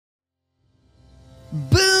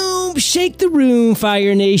Boom! Shake the room,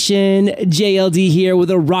 Fire Nation. JLD here with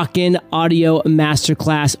a rockin' audio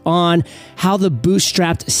masterclass on how the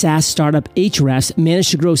bootstrapped SaaS startup Ahrefs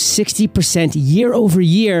managed to grow 60% year over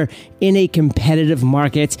year in a competitive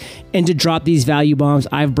market. And to drop these value bombs,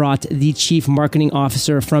 I've brought the Chief Marketing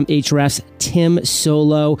Officer from Ahrefs, Tim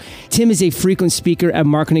Soulo. Tim is a frequent speaker at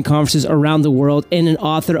marketing conferences around the world and an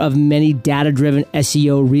author of many data-driven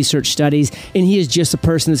SEO research studies. And he is just a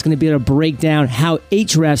person that's going to be able to break down how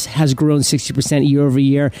Ahrefs has grown 60% year over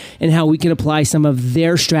year and how we can apply some of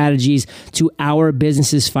their strategies to our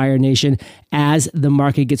businesses, Fire Nation, as the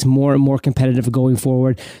market gets more and more competitive going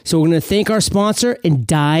forward. So we're going to thank our sponsor and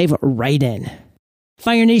dive right in.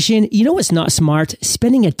 Fire Nation, you know what's not smart?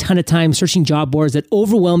 Spending a ton of time searching job boards that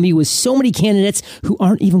overwhelm you with so many candidates who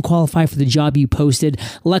aren't even qualified for the job you posted.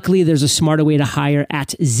 Luckily, there's a smarter way to hire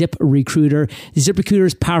at ZipRecruiter.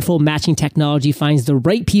 ZipRecruiter's powerful matching technology finds the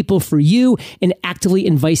right people for you and actively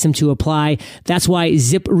invites them to apply. That's why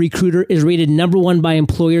ZipRecruiter is rated #1 by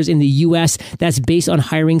employers in the US. That's based on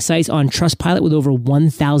hiring sites on Trustpilot with over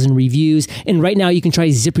 1,000 reviews. And right now, you can try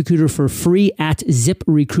ZipRecruiter for free at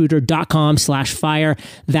ziprecruiter.com/fire.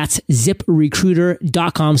 That's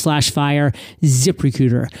ziprecruiter.com/fire.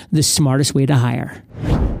 ZipRecruiter, the smartest way to hire.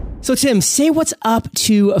 So Tim, say what's up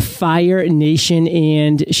to Fire Nation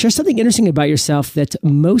and share something interesting about yourself that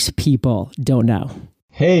most people don't know.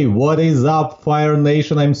 Hey, what is up, Fire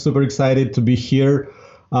Nation? I'm super excited to be here.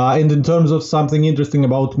 And in terms of something interesting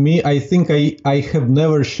about me, I think I have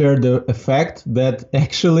never shared the fact that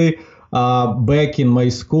actually back in my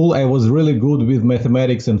school, I was really good with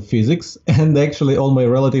mathematics and physics. And actually all my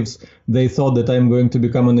relatives, they thought that I'm going to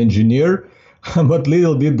become an engineer. But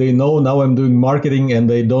little did they know, now I'm doing marketing and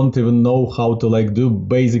they don't even know how to do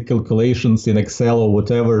basic calculations in Excel or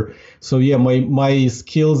whatever. So yeah, my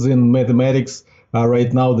skills in mathematics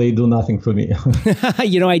right now, they do nothing for me.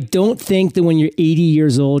 I don't think that when you're 80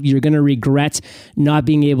 years old, you're going to regret not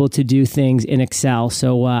being able to do things in Excel.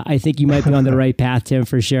 So I think you might be on the right path, Tim,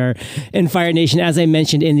 for sure. And Fire Nation, as I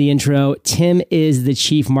mentioned in the intro, Tim is the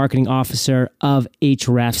Chief Marketing Officer of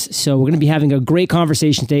Ahrefs. So we're going to be having a great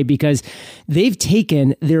conversation today because they've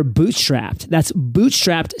taken their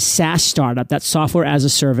bootstrapped SaaS startup, that's software as a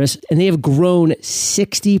service, and they have grown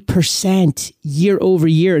 60% year over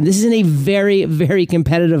year. And this is in a very, very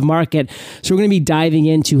competitive market. So we're going to be diving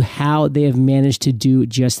into how they have managed to do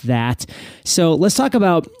just that. So let's talk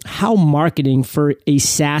about how marketing for a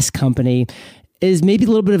SaaS company is maybe a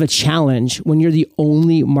little bit of a challenge when you're the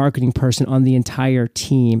only marketing person on the entire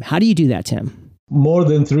team. How do you do that, Tim? More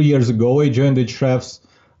than 3 years ago, I joined Ahrefs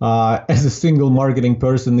as a single marketing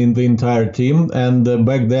person in the entire team. And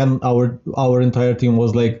back then, our entire team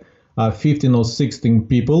was 15 or 16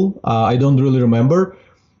 people. I don't really remember.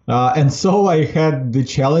 And so I had the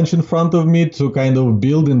challenge in front of me to kind of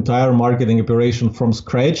build entire marketing operation from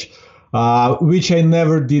scratch, which I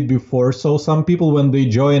never did before. So some people, when they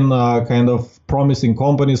join kind of promising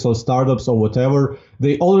companies or startups or whatever,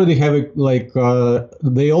 they already have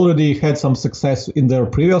they already had some success in their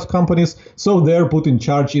previous companies. So they're put in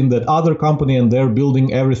charge in that other company and they're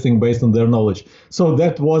building everything based on their knowledge. So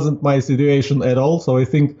that wasn't my situation at all. So I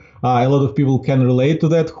think a lot of people can relate to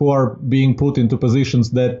that who are being put into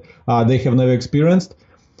positions that they have never experienced.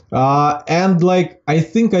 And I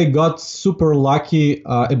think I got super lucky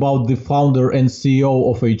about the founder and CEO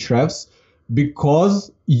of Ahrefs,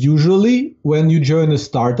 because usually when you join a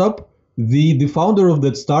startup, the founder of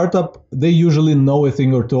that startup, they usually know a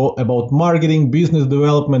thing or two about marketing, business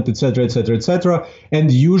development, etc., etc., etc.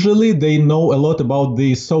 And usually they know a lot about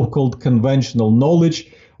the so-called conventional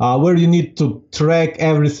knowledge, where you need to track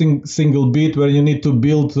every single bit, where you need to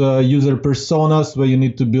build user personas, where you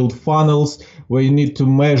need to build funnels, where you need to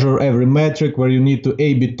measure every metric, where you need to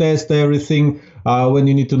A/B test everything, when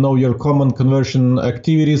you need to know your common conversion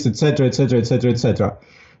activities, etc., etc., etc., etc.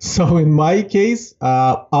 So in my case,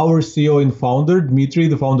 our CEO and founder, Dmitry,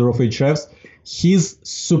 the founder of Ahrefs, he's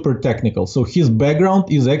super technical. So his background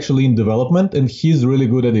is actually in development and he's really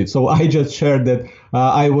good at it. So I just shared that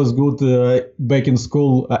I was good back in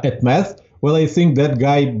school at math. Well, I think that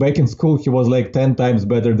guy back in school, he was 10 times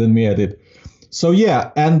better than me at it. So yeah,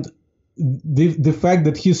 and the fact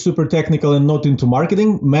that he's super technical and not into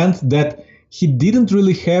marketing meant that he didn't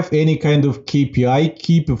really have any kind of KPI,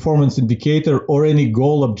 key performance indicator, or any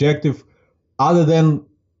goal objective other than,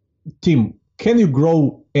 Tim, can you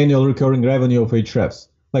grow annual recurring revenue of Ahrefs?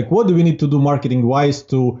 What do we need to do marketing-wise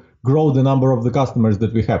to grow the number of the customers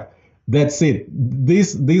that we have? That's it.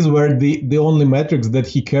 These were the only metrics that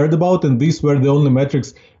he cared about, and these were the only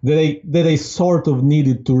metrics that I sort of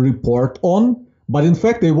needed to report on But in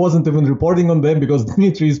fact, I wasn't even reporting on them because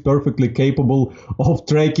Dmitry is perfectly capable of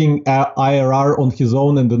tracking IRR on his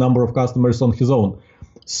own and the number of customers on his own.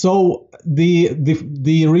 So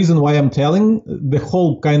the reason why I'm telling the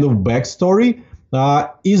whole kind of backstory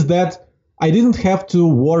is that I didn't have to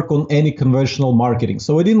work on any conventional marketing.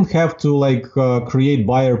 So I didn't have to create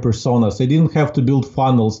buyer personas. I didn't have to build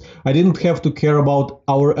funnels. I didn't have to care about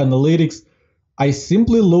our analytics. I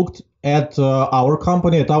simply looked at our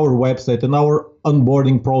company, at our website, and our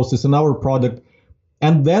onboarding process and our product.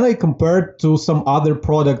 And then I compared to some other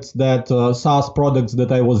products that SaaS products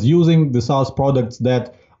that I was using, the SaaS products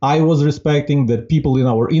that I was respecting, that people in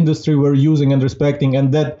our industry were using and respecting,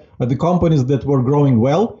 and that the companies that were growing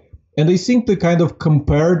well. And I simply kind of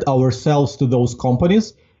compared ourselves to those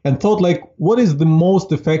companies and thought what is the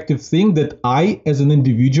most effective thing that I, as an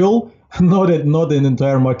individual, not an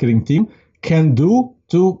entire marketing team, can do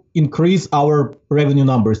to increase our revenue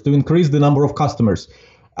numbers, to increase the number of customers.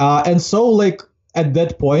 And so at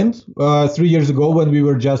that point, 3 years ago, when we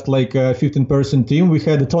were just a 15-person team, we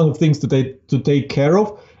had a ton of things to take care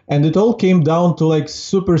of. And it all came down to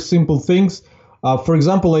super simple things. For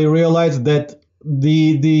example, I realized that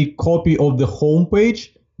the copy of the homepage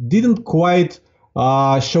didn't quite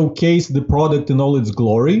showcase the product in all its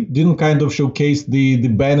glory, didn't kind of showcase the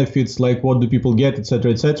benefits, like what do people get,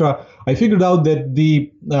 etc., etc. I figured out that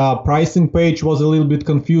the pricing page was a little bit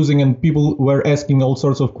confusing and people were asking all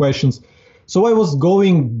sorts of questions. So I was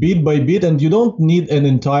going bit by bit, and you don't need an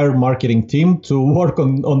entire marketing team to work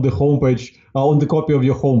on the homepage, on the copy of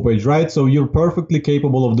your homepage, right? So you're perfectly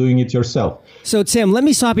capable of doing it yourself. So Tim, let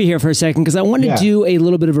me stop you here for a second because I want to do a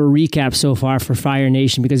little bit of a recap so far for Fire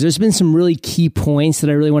Nation, because there's been some really key points that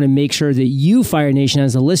I really want to make sure that you, Fire Nation,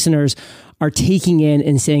 as the listeners, are taking in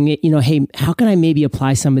and saying, hey, how can I maybe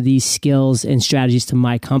apply some of these skills and strategies to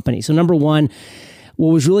my company? So number one,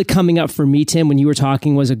 what was really coming up for me, Tim, when you were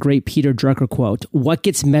talking was a great Peter Drucker quote: what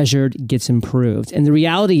gets measured gets improved. And the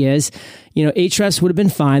reality is, Ahrefs would have been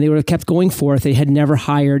fine. They would have kept going forth. They had never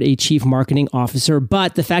hired a chief marketing officer.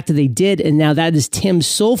 But the fact that they did, and now that is Tim's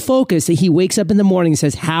sole focus, that he wakes up in the morning and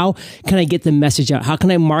says, how can I get the message out? How can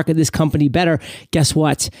I market this company better? Guess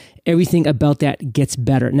what? Everything about that gets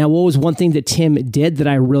better. Now, what was one thing that Tim did that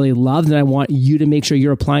I really loved and I want you to make sure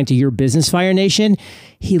you're applying to your business, Fire Nation?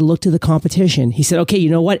 He looked to the competition. He said, okay, you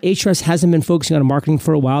know what? Ahrefs hasn't been focusing on marketing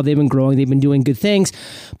for a while. They've been growing. They've been doing good things.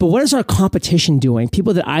 But what is our competition doing?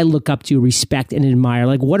 People that I look up to, respect, and admire.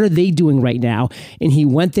 What are they doing right now? And he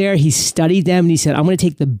went there, he studied them, and he said, I'm going to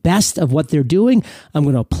take the best of what they're doing. I'm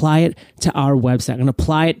going to apply it to our website. I'm going to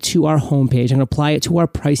apply it to our homepage. I'm going to apply it to our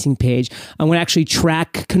pricing page. I'm going to actually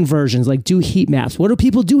track conversions, do heat maps. What do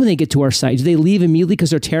people do when they get to our site? Do they leave immediately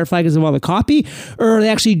because they're terrified because of all the copy? Or are they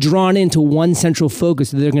actually drawn into one central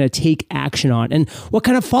focus that they're going to take action on? And what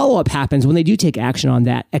kind of follow-up happens when they do take action on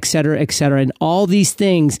that, et cetera, et cetera? And all these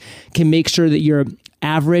things can make sure that your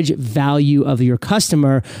average value of your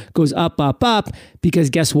customer goes up, up, up, because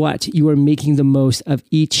guess what? You are making the most of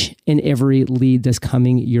each and every lead that's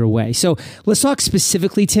coming your way. So let's talk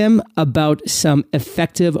specifically, Tim, about some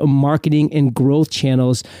effective marketing and growth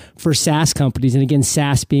channels for SaaS companies. And again,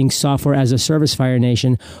 SaaS being software as a service, Fire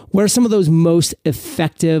Nation. What are some of those most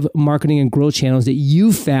effective marketing and growth channels that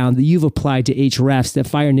you've found, that you've applied to Ahrefs, that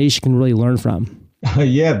Fire Nation can really learn from?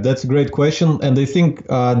 Yeah, that's a great question. And I think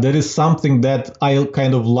that is something that I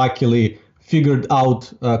kind of luckily figured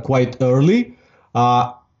out quite early,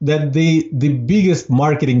 that the biggest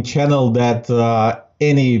marketing channel that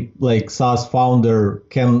any SaaS founder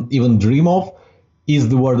can even dream of is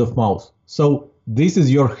the word of mouth. So this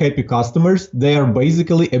is your happy customers. They are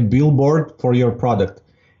basically a billboard for your product.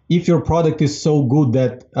 If your product is so good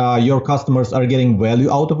that your customers are getting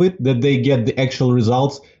value out of it, that they get the actual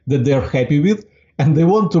results that they're happy with, and they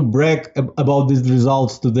want to brag about these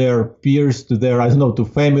results to their peers, to their, to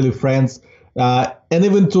family, friends, and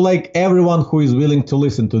even to everyone who is willing to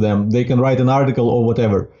listen to them. They can write an article or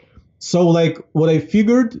whatever. So what I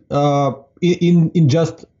figured in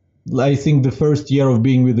just, I think, the first year of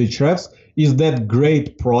being with Ahrefs is that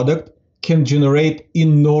great product can generate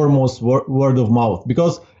enormous word of mouth.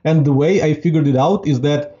 And the way I figured it out is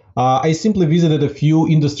that I simply visited a few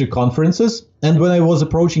industry conferences, and when I was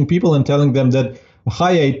approaching people and telling them that,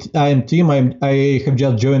 hi, I am Tim, I have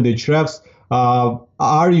just joined Ahrefs,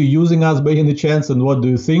 are you using us by any chance, and what do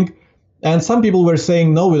you think? And some people were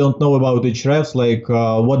saying, no, we don't know about Ahrefs,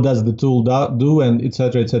 what does the tool do, and et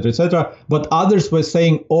cetera, et cetera, et cetera. But others were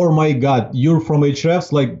saying, oh my God, you're from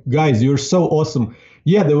Ahrefs, guys, you're so awesome.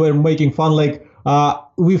 Yeah, they were making fun,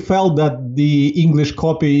 we felt that the English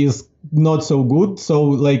copy is not so good. So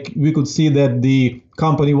like we could see that the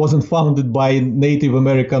company wasn't founded by Native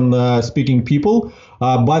American speaking people,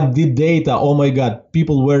 but the data, oh my God,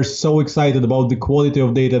 people were so excited about the quality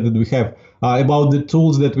of data that we have, about the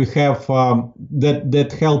tools that we have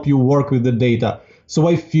that help you work with the data. So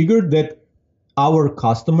I figured that our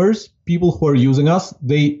customers, people who are using us,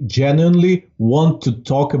 they genuinely want to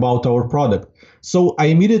talk about our product. So I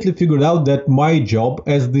immediately figured out that my job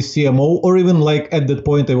as the CMO, or even like at that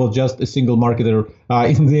point, I was just a single marketer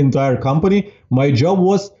in the entire company. My job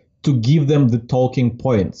was to give them the talking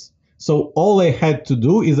points. So all I had to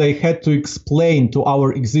do is I had to explain to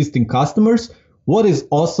our existing customers what is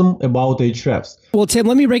awesome about Ahrefs. Well, Tim,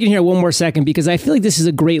 let me break in here one more second, because I feel like this is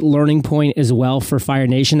a great learning point as well for Fire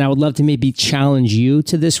Nation. I would love to maybe challenge you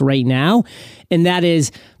to this right now. And that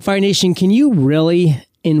is, Fire Nation, can you really,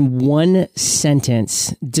 in one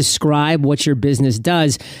sentence, describe what your business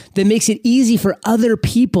does that makes it easy for other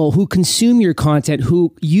people who consume your content,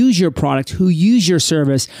 who use your product, who use your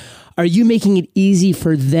service? Are you making it easy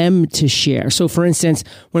for them to share? So for instance,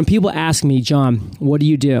 when people ask me, John, what do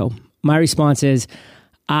you do? My response is,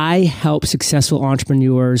 I help successful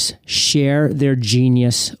entrepreneurs share their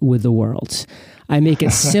genius with the world. I make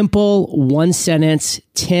it simple, one sentence.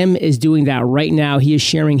 Tim is doing that right now. He is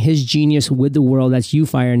sharing his genius with the world. That's you,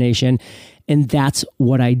 Fire Nation. And that's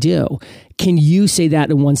what I do. Can you say that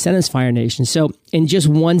in one sentence, Fire Nation? So in just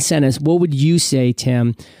one sentence, what would you say,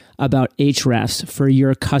 Tim, about Ahrefs for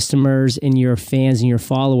your customers and your fans and your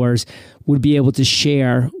followers would be able to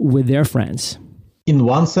share with their friends? In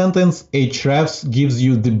one sentence, Ahrefs gives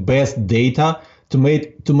you the best data to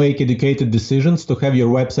make educated decisions, to have your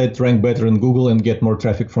website rank better in Google and get more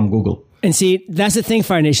traffic from Google. And see, that's the thing,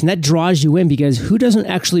 Fire Nation, that draws you in, because who doesn't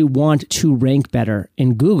actually want to rank better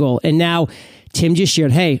in Google? And now Tim just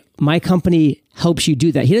shared, hey, my company helps you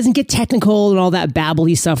do that. He doesn't get technical and all that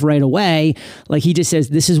babbly stuff right away. Like he just says,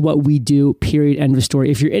 this is what we do, period, end of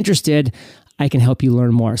story. If you're interested, I can help you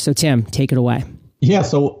learn more. So Tim, take it away. Yeah,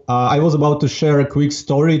 so I was about to share a quick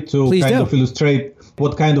story to of illustrate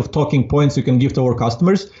what kind of talking points you can give to our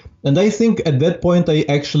customers. And I think at that point, I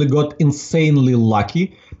actually got insanely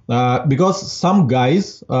lucky because some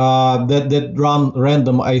guys that run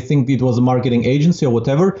random, I think it was a marketing agency or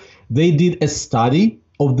whatever, they did a study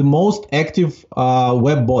of the most active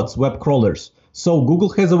web bots, web crawlers. So Google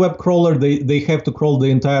has a web crawler. They have to crawl the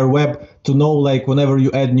entire web to know, like, whenever you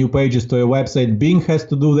add new pages to a website, Bing has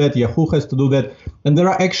to do that, Yahoo has to do that. And there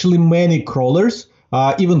are actually many crawlers,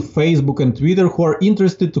 even Facebook and Twitter, who are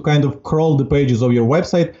interested to kind of crawl the pages of your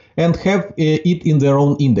website and have it in their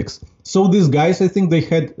own index. So these guys, I think they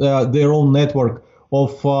had their own network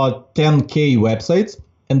of 10K websites,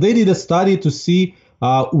 and they did a study to see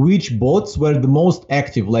which bots were the most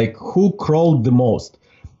active, like who crawled the most.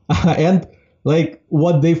 And like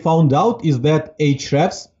what they found out is that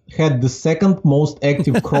Ahrefs had the second most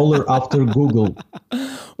active crawler after Google.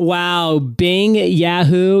 Wow, Bing,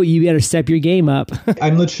 Yahoo, you better step your game up.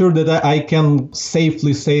 I'm not sure that I can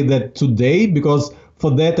safely say that today, because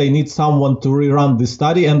for that I need someone to rerun the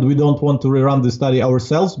study, and we don't want to rerun the study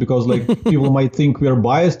ourselves because like people might think we're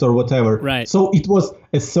biased or whatever. Right. So it was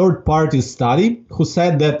a third-party study who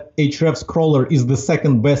said that Ahrefs crawler is the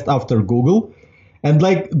second best after Google. And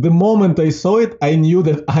like the moment I saw it, I knew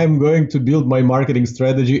that I'm going to build my marketing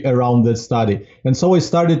strategy around that study. And so I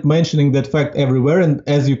started mentioning that fact everywhere. And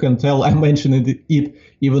as you can tell, I'm mentioning it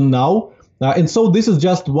even now. And so this is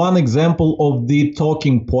just one example of the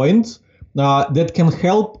talking points that can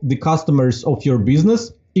help the customers of your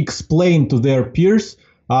business explain to their peers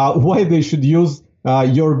why they should use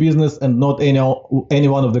your business and not any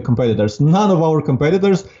one of the competitors. None of our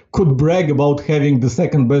competitors could brag about having the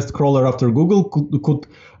second best crawler after Google,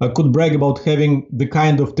 could brag about having the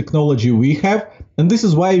kind of technology we have. And this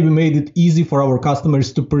is why we made it easy for our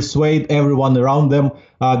customers to persuade everyone around them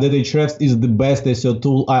that Ahrefs is the best SEO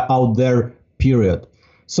tool out there, period.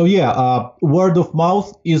 So yeah, word of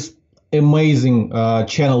mouth is amazing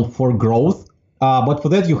channel for growth. But for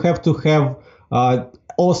that, you have to have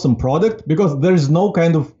awesome product, because there is no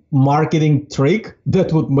kind of marketing trick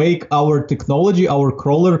that would make our technology, our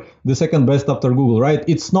crawler, the second best after Google, right?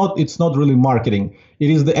 It's not really marketing. It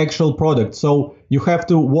is the actual product. So you have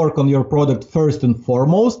to work on your product first and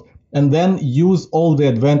foremost, and then use all the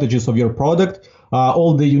advantages of your product,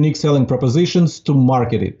 all the unique selling propositions to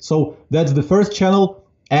market it. So that's the first channel.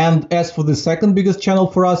 And as for the second biggest channel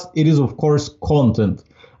for us, it is of course content.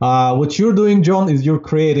 What you're doing, John, is you're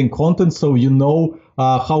creating content, so you know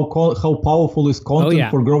how powerful is content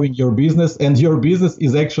for growing your business, and your business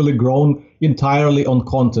is actually grown entirely on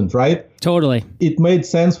content, right? Totally. It made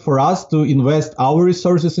sense for us to invest our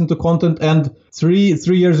resources into content. And three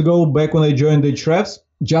years ago, back when I joined Ahrefs,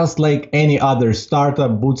 just like any other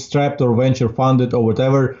startup, bootstrapped or venture funded or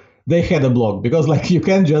whatever, they had a blog, because like you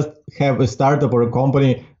can't just have a startup or a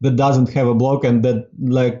company that doesn't have a blog and that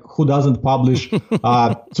like who doesn't publish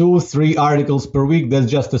 2-3 articles per week. That's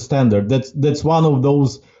just a standard. That's one of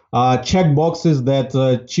those check boxes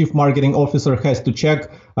that chief marketing officer has to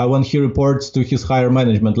check when he reports to his higher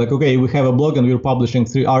management. Like, okay, we have a blog and we're publishing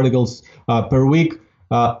 3 articles per week.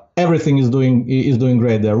 Everything is doing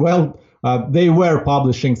great there. Well, they were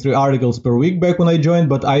publishing 3 articles per week back when I joined,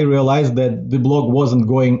 but I realized that the blog wasn't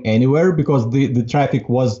going anywhere because the traffic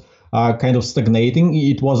was kind of stagnating.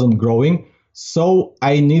 It wasn't growing. So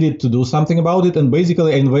I needed to do something about it. And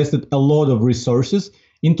basically I invested a lot of resources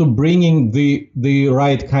into bringing the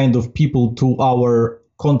right kind of people to our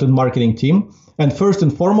content marketing team. And first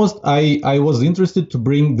and foremost, I was interested to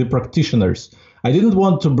bring the practitioners. I didn't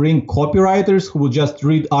want to bring copywriters who would just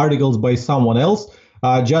read articles by someone else,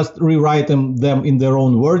 just rewrite them in their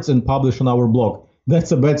own words and publish on our blog.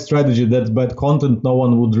 That's a bad strategy. That's bad content. No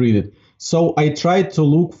one would read it. So I tried to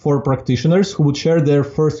look for practitioners who would share their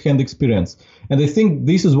first-hand experience. And I think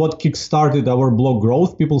this is what kickstarted our blog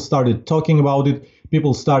growth. People started talking about it.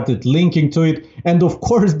 People started linking to it. And of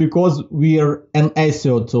course, because we are an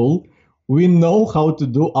SEO tool, we know how to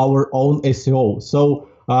do our own SEO. So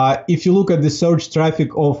if you look at the search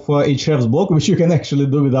traffic of Ahrefs blog, which you can actually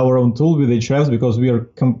do with our own tool with Ahrefs because we are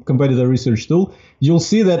competitor research tool, you'll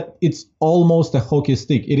see that it's almost a hockey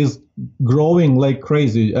stick. It is growing like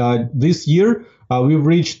crazy. This year, we've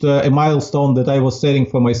reached a milestone that I was setting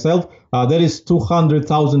for myself. That is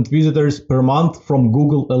 200,000 visitors per month from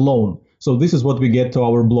Google alone. So this is what we get to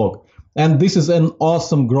our blog. And this is an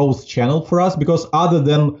awesome growth channel for us because other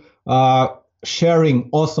than sharing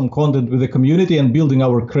awesome content with the community and building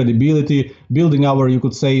our credibility, building our, you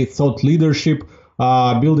could say, thought leadership,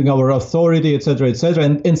 building our authority, etc.,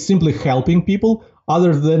 and simply helping people,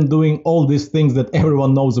 other than doing all these things that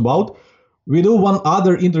everyone knows about, we do one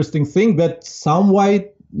other interesting thing that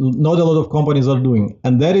somewhat not a lot of companies are doing,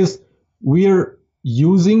 and that is we're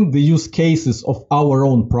using the use cases of our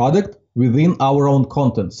own product within our own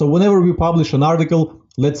content. So whenever we publish an article,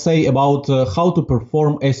 let's say about how to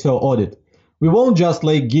perform SEO audit, we won't just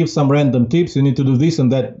like give some random tips, you need to do this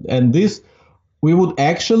and that and this. We would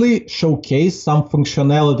actually showcase some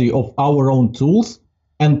functionality of our own tools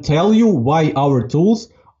and tell you why our tools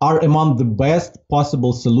are among the best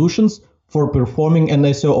possible solutions for performing an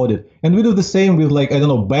SEO audit. And we do the same with like, I don't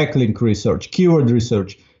know, backlink research, keyword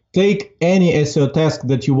research. Take any SEO task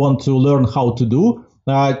that you want to learn how to do,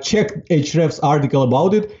 check Ahrefs article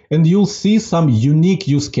about it, and you'll see some unique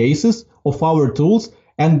use cases of our tools.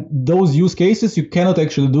 And those use cases, you cannot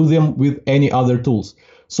actually do them with any other tools.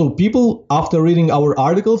 So people, after reading our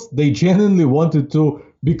articles, they genuinely wanted to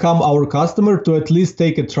become our customer, to at least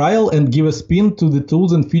take a trial and give a spin to the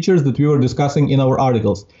tools and features that we were discussing in our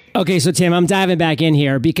articles. Okay, so Tim, I'm diving back in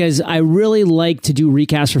here because I really like to do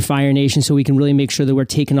recaps for Fire Nation so we can really make sure that we're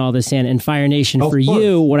taking all this in. And Fire Nation, for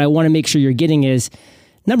you, what I want to make sure you're getting is,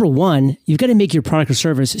 number one, you've got to make your product or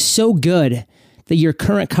service so good that your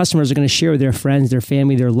current customers are going to share with their friends, their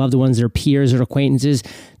family, their loved ones, their peers, their acquaintances.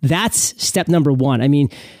 That's step number one. I mean,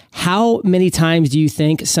 how many times do you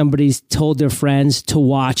think somebody's told their friends to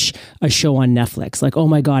watch a show on Netflix? Like, oh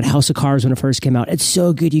my God, House of Cards when it first came out. It's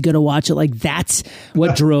so good. You got to watch it. Like, that's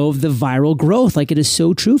what drove the viral growth. Like, it is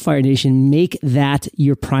so true, Fire Nation. Make that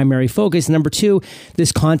your primary focus. Number two,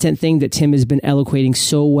 this content thing that Tim has been eloquating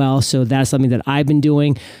so well. So that's something that I've been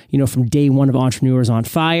doing, from day one of Entrepreneurs on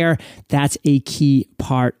Fire. That's a key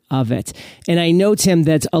part of it. And I know, Tim,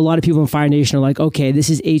 that a lot of people in Fire Nation are like, okay, this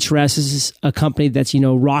is Ahrefs. This is a company that's,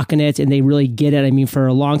 rocking it and they really get it. I mean, for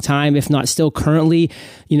a long time, if not still currently,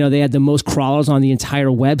 they had the most crawlers on the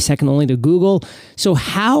entire web, second only to Google. So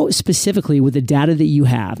how specifically with the data that you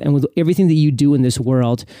have and with everything that you do in this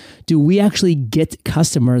world, do we actually get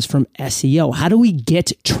customers from SEO? How do we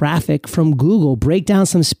get traffic from Google? Break down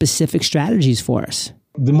some specific strategies for us.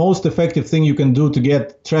 The most effective thing you can do to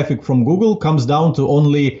get traffic from Google comes down to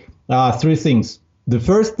only 3 things. The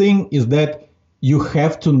first thing is that you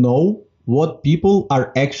have to know what people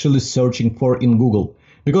are actually searching for in Google.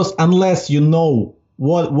 Because unless you know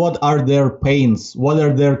what are their pains, what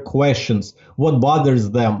are their questions, what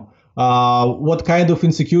bothers them, what kind of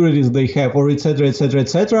insecurities they have, or etc., etc.,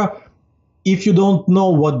 etc., if you don't know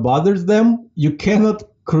what bothers them, you cannot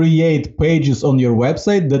create pages on your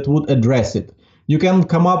website that would address it. You can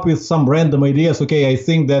come up with some random ideas. Okay, I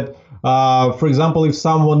think that, for example, if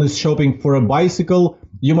someone is shopping for a bicycle,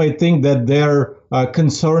 you might think that their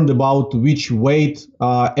concerned about which weight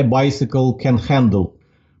a bicycle can handle.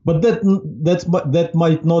 But that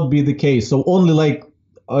might not be the case. So only like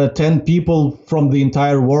 10 people from the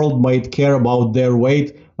entire world might care about their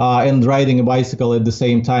weight and riding a bicycle at the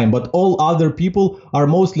same time. But all other people are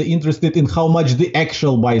mostly interested in how much the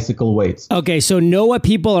actual bicycle weighs. Okay, so know what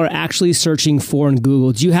people are actually searching for in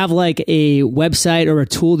Google. Do you have like a website or a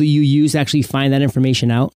tool that you use to actually find that information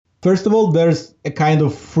out? First of all, there's a kind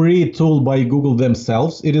of free tool by Google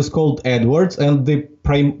themselves. It is called AdWords, and the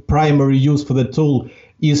primary use for the tool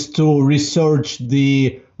is to research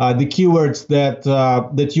the keywords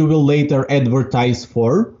that you will later advertise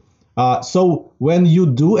for. So when you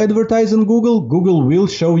do advertise in Google, Google will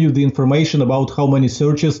show you the information about how many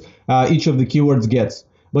searches each of the keywords gets.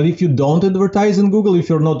 But if you don't advertise in Google, if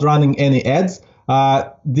you're not running any ads,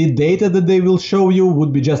 the data that they will show you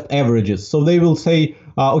would be just averages. So they will say,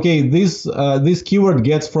 okay, this keyword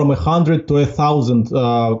gets from 100 to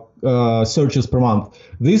 1,000 searches per month.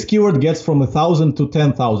 This keyword gets from 1,000 to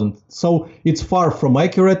 10,000. So it's far from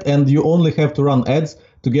accurate, and you only have to run ads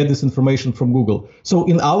to get this information from Google. So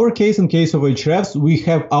in our case, in case of Ahrefs, we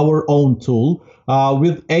have our own tool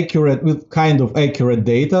with kind of accurate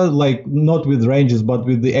data, like not with ranges, but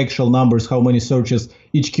with the actual numbers, how many searches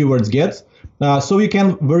each keyword gets. So you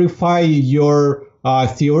can verify your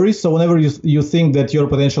theories. So whenever you think that your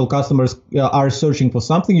potential customers are searching for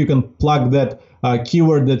something, you can plug that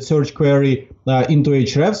keyword, that search query into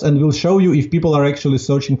Ahrefs, and will show you if people are actually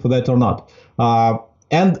searching for that or not.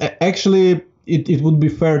 And actually, it would be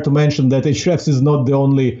fair to mention that Ahrefs is not the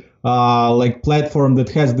only platform that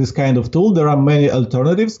has this kind of tool. There are many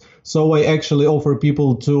alternatives. So I actually offer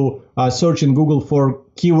people to search in Google for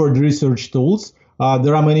keyword research tools.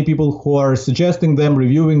 There are many people who are suggesting them,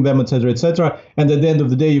 reviewing them, etc., etc. And at the end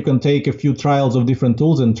of the day, you can take a few trials of different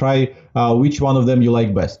tools and try which one of them you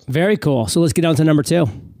like best. Very cool. So let's get on to number 2.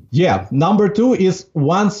 Yeah, number 2 is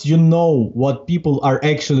once you know what people are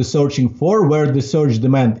actually searching for, where the search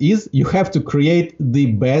demand is, you have to create the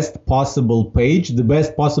best possible page, the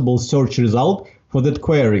best possible search result for that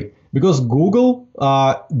query. Because Google,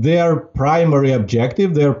 their primary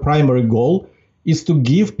objective, their primary goal is to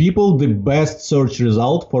give people the best search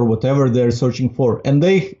result for whatever they're searching for. And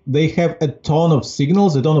they have a ton of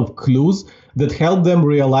signals, a ton of clues that help them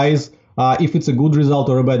realize if it's a good result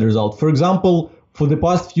or a bad result. For example, for the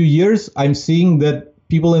past few years, I'm seeing that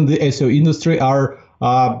people in the SEO industry are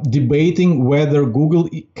debating whether Google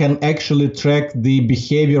can actually track the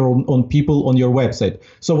behavior on people on your website.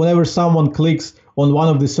 So whenever someone clicks on one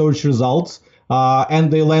of the search results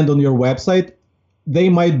and they land on your website, they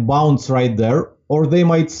might bounce right there, or they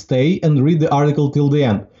might stay and read the article till the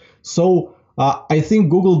end. So I think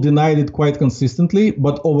Google denied it quite consistently,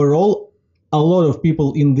 but overall, a lot of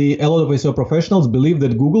SEO professionals believe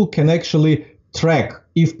that Google can actually track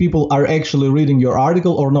if people are actually reading your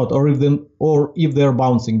article or not, or if they're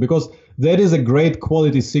bouncing, because that is a great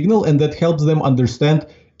quality signal, and that helps them understand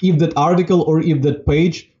if that article or if that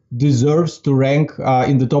page deserves to rank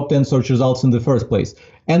in the top 10 search results in the first place.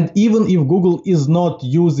 And even if Google is not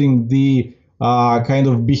using the kind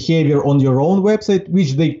of behavior on your own website,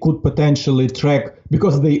 which they could potentially track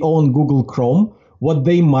because they own Google Chrome, what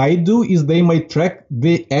they might do is they might track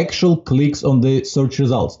the actual clicks on the search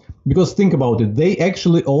results. Because think about it, they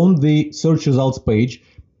actually own the search results page.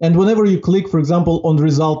 And whenever you click, for example, on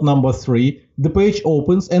result number 3, the page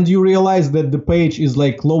opens and you realize that the page is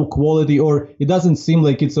like low quality, or it doesn't seem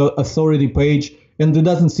like it's an authority page, and it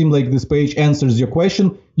doesn't seem like this page answers your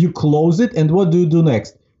question. You close it, and what do you do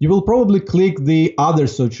next? You will probably click the other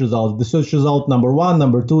search results, the search result number 1,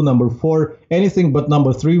 number 2, number 4, anything but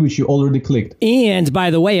number 3, which you already clicked. And by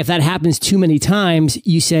the way, if that happens too many times,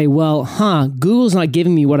 you say, well, Google's not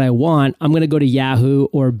giving me what I want. I'm going to go to Yahoo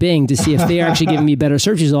or Bing to see if they're actually giving me better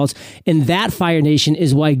search results. And that, Fire Nation,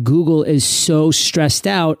 is why Google is so stressed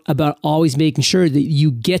out about always making sure that you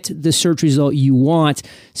get the search result you want.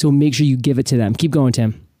 So make sure you give it to them. Keep going,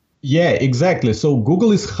 Tim. Yeah, exactly. So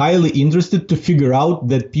Google is highly interested to figure out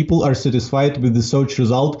that people are satisfied with the search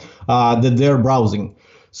result that they're browsing.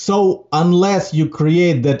 So unless you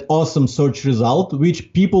create that awesome search result,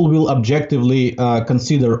 which people will objectively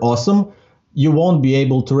consider awesome, you won't be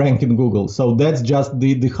able to rank in Google. So that's just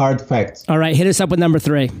the hard facts. All right, hit us up with number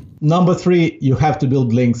 3. Number 3, you have to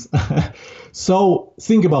build links. So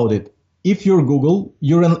think about it. If you're Google,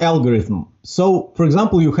 you're an algorithm. So for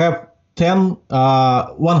example, you have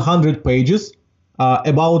 100 pages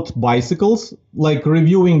about bicycles, like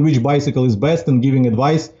reviewing which bicycle is best and giving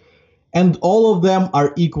advice. And all of them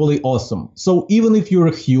are equally awesome. So even if you're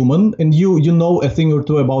a human and you know a thing or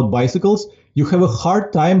two about bicycles, you have a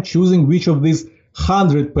hard time choosing which of these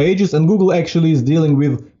 100 pages, and Google actually is dealing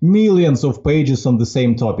with millions of pages on the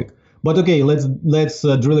same topic. But okay, let's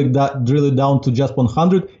drill it down to just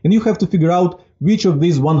 100, and you have to figure out which of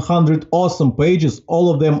these 100 awesome pages,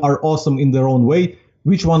 all of them are awesome in their own way,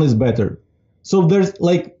 which one is better. So there's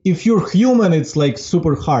like, if you're human, it's like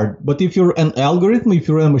super hard. But if you're an algorithm, if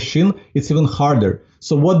you're a machine, it's even harder.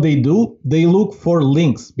 So what they do, they look for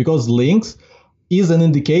links, because links is an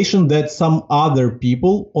indication that some other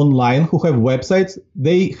people online who have websites,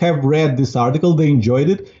 they have read this article, they enjoyed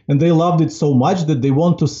it, and they loved it so much that they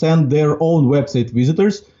want to send their own website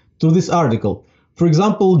visitors to this article. For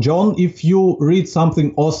example, John, if you read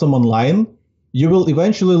something awesome online, you will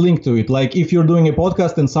eventually link to it. Like if you're doing a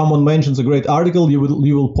podcast and someone mentions a great article, you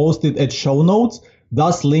will post it at show notes,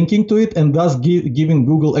 thus linking to it and thus giving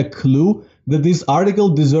Google a clue that this article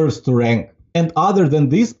deserves to rank. And other than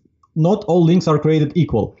this, not all links are created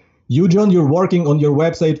equal. You, John, you're working on your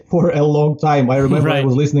website for a long time. I remember I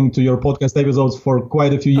was listening to your podcast episodes for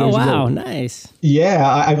quite a few years ago. Oh, wow, nice.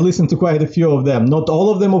 Yeah, I've listened to quite a few of them. Not all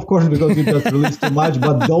of them, of course, because you just released too much,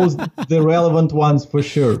 but those, the relevant ones for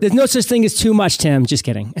sure. There's no such thing as too much, Tim. Just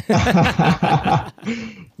kidding.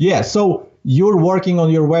 Yeah, so you're working on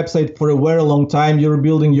your website for a very long time. You're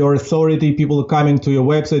building your authority. People are coming to your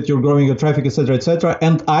website. You're growing your traffic, etc., etc.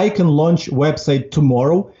 And I can launch website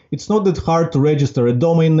tomorrow. It's not that hard to register a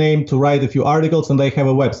domain name, to write a few articles, and I have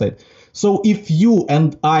a website. So if you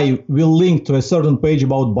and I will link to a certain page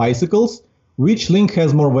about bicycles, which link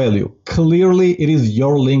has more value? Clearly, it is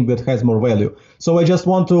your link that has more value. So I just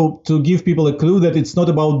want to give people a clue that it's not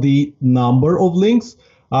about the number of links.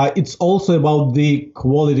 It's also about the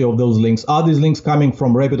quality of those links. Are these links coming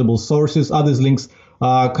from reputable sources? Are these links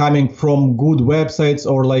coming from good websites,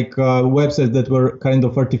 or like websites that were kind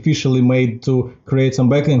of artificially made to create some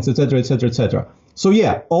backlinks, etc., etc., etc. So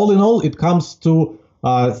yeah, all in all, it comes to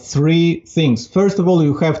three things. First of all,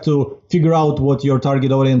 you have to figure out what your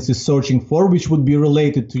target audience is searching for, which would be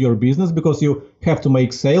related to your business, because you have to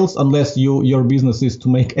make sales unless your business is to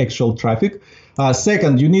make actual traffic.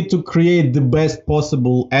 Second, you need to create the best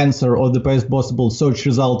possible answer or the best possible search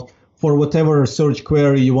result for whatever search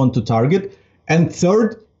query you want to target. And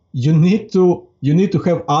third, you need to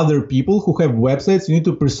have other people who have websites. You need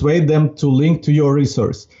to persuade them to link to your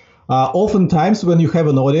resource. Oftentimes, when you have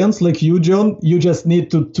an audience like you, John, you just need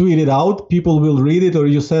to tweet it out. People will read it, or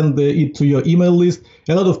you send it to your email list.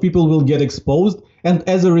 A lot of people will get exposed. And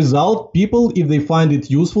as a result, people, if they find it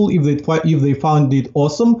useful, if they find it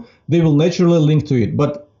awesome, they will naturally link to it.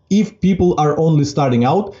 But if people are only starting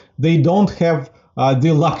out, they don't have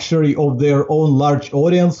the luxury of their own large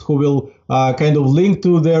audience who will kind of link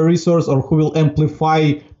to their resource, or who will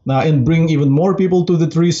amplify and bring even more people to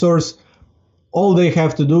that resource. All they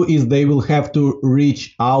have to do is they will have to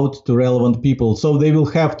reach out to relevant people. So they will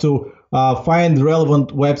have to find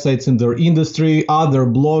relevant websites in their industry, other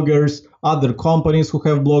bloggers, other companies who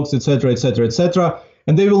have blogs, etc., etc., etc.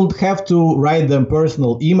 And they will have to write them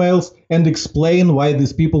personal emails and explain why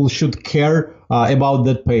these people should care about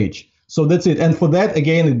that page. So that's it. And for that,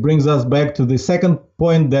 again, it brings us back to the second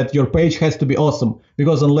point, that your page has to be awesome.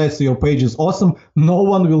 Because unless your page is awesome, no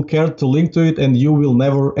one will care to link to it, and you will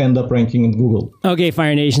never end up ranking in Google. Okay,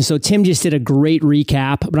 Fire Nation. So Tim just did a great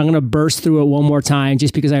recap, but I'm going to burst through it one more time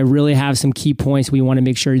just because I really have some key points we want to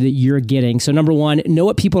make sure that you're getting. So number one, know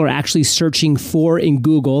what people are actually searching for in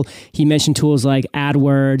Google. He mentioned tools like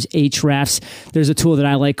AdWords, Ahrefs. There's a tool that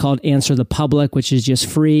I like called Answer the Public, which is just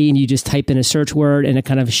free, and you just type in a search word and it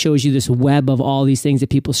kind of shows you this web of all these things that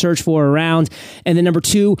people search for around. And then number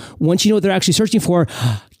two, once you know what they're actually searching for,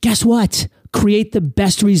 guess what? Create the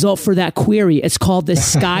best result for that query. It's called the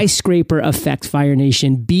skyscraper effect, Fire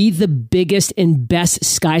Nation. Be the biggest and best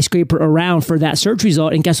skyscraper around for that search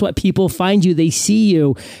result. And guess what? People find you. They see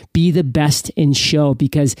you. Be the best in show,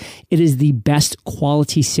 because it is the best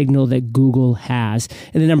quality signal that Google has.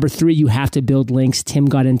 And then number three, you have to build links. Tim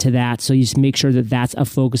got into that. So you just make sure that that's a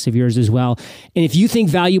focus of yours as well. And if you think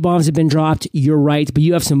value bombs have been dropped, you're right. But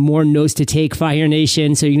you have some more notes to take, Fire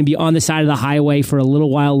Nation. So you're going to be on the side of the highway for a little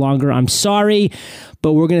while longer. I'm sorry,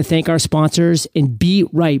 but we're going to thank our sponsors and be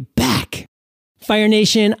right back. Fire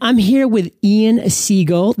Nation, I'm here with Ian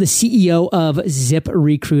Siegel, the CEO of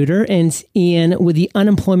ZipRecruiter. And Ian, with the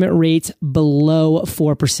unemployment rate below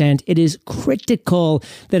 4%, it is critical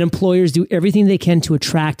that employers do everything they can to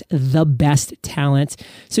attract the best talent.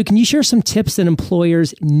 So can you share some tips that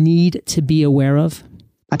employers need to be aware of?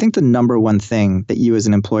 I think the number one thing that you as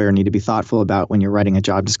an employer need to be thoughtful about when you're writing a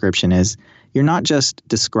job description is you're not just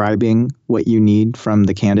describing what you need from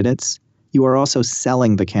the candidates, you are also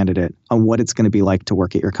selling the candidate on what it's going to be like to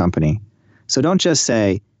work at your company. So don't just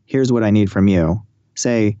say, here's what I need from you.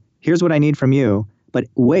 Say, Here's what I need from you. But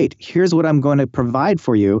wait, here's what I'm going to provide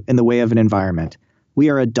for you in the way of an environment.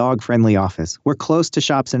 We are a dog-friendly office. We're close to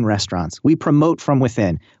shops and restaurants. We promote from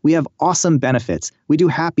within. We have awesome benefits. We do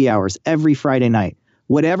happy hours every Friday night.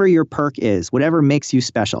 Whatever your perk is, whatever makes you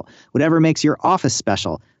special, whatever makes your office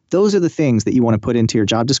special, those are the things that you want to put into your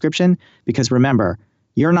job description, because remember,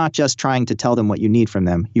 you're not just trying to tell them what you need from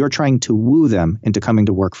them. You're trying to woo them into coming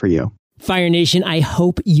to work for you. Fire Nation, I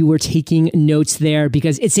hope you were taking notes there,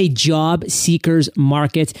 because it's a job seeker's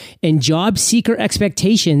market, and job seeker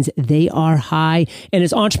expectations, they are high. And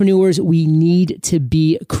as entrepreneurs, we need to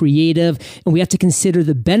be creative, and we have to consider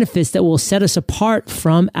the benefits that will set us apart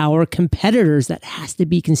from our competitors. That has to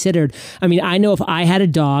be considered. I mean, I know if I had a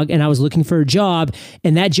dog and I was looking for a job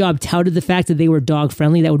and that job touted the fact that they were dog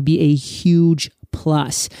friendly, that would be a huge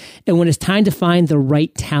plus. And when it's time to find the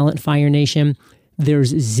right talent, Fire Nation,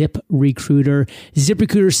 there's ZipRecruiter.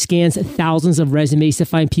 ZipRecruiter scans thousands of resumes to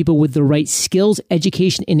find people with the right skills,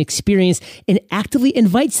 education, and experience, and actively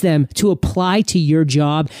invites them to apply to your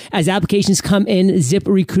job. As applications come in,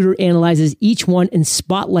 ZipRecruiter analyzes each one and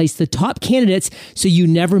spotlights the top candidates so you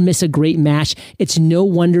never miss a great match. It's no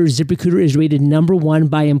wonder ZipRecruiter is rated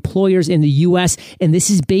 #1 by employers in the US, and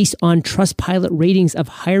this is based on Trustpilot ratings of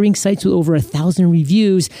hiring sites with over 1,000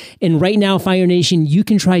 reviews. And right now, Fire Nation, you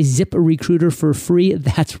can try ZipRecruiter for free.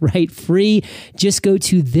 That's right, free. Just go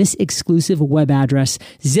to this exclusive web address,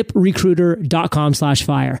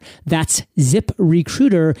 ziprecruiter.com/fire. That's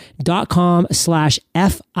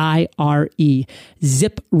ziprecruiter.com/FIRE.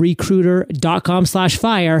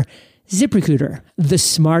 Ziprecruiter.com/fire. ZipRecruiter, the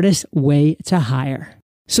smartest way to hire.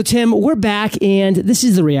 So Tim, we're back, and this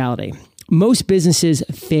is the reality. Most businesses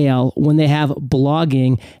fail when they have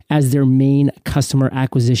blogging as their main customer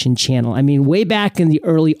acquisition channel. I mean, way back in the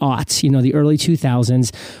early aughts, the early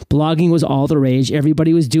 2000s, blogging was all the rage.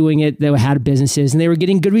 Everybody was doing it. They had businesses and they were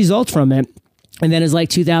getting good results from it. And then as like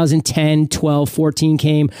 2010, 12, 14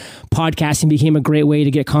 came, podcasting became a great way to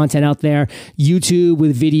get content out there. YouTube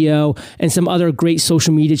with video and some other great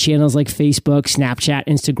social media channels like Facebook, Snapchat,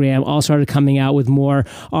 Instagram all started coming out with more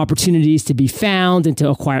opportunities to be found and to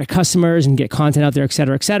acquire customers and get content out there, et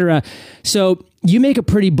cetera, et cetera. So you make a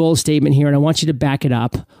pretty bold statement here, and I want you to back it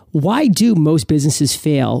up. Why do most businesses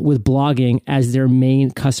fail with blogging as their main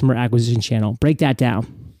customer acquisition channel? Break that down.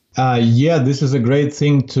 Yeah, this is a great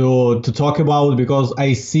thing to talk about, because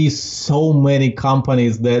I see so many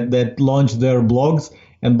companies that launch their blogs,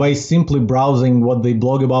 and by simply browsing what they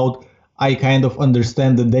blog about, I kind of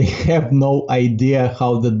understand that they have no idea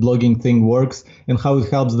how that blogging thing works and how it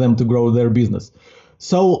helps them to grow their business.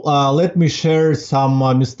 So let me share some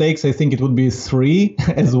mistakes. I think it would be 3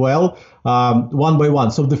 as well, one by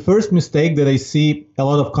one. So the first mistake that I see a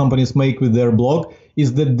lot of companies make with their blog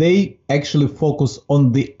is that they actually focus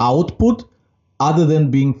on the output other than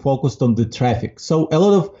being focused on the traffic. So a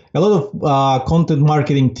lot of content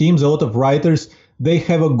marketing teams, a lot of writers, they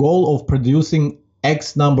have a goal of producing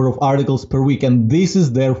X number of articles per week, and this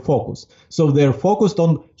is their focus. So they're focused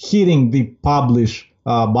on hitting the publish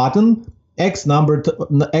button X number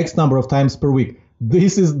of times per week.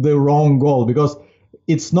 This is the wrong goal, because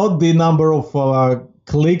it's not the number of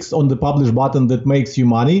clicks on the publish button that makes you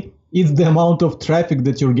money. It's the amount of traffic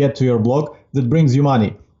that you get to your blog that brings you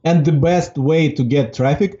money. And the best way to get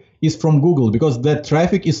traffic is from Google, because that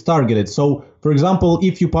traffic is targeted. So, for example,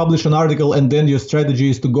 if you publish an article and then your strategy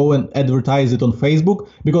is to go and advertise it on Facebook,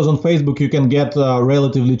 because on Facebook you can get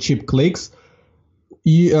relatively cheap clicks,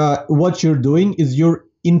 what you're doing is you're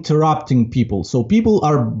interrupting people. So people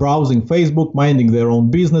are browsing Facebook, minding their own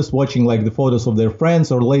business, watching like the photos of their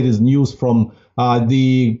friends or latest news from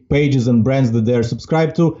the pages and brands that they're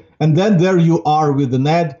subscribed to. And then there you are with an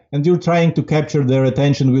ad, and you're trying to capture their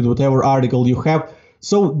attention with whatever article you have.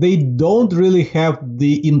 So they don't really have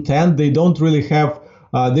the intent. They don't really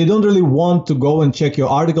want to go and check your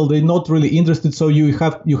article. They're not really interested. So you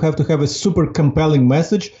have to have a super compelling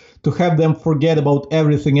message to have them forget about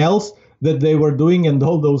everything else that they were doing and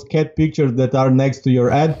all those cat pictures that are next to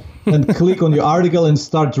your ad, and click on your article and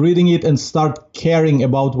start reading it and start caring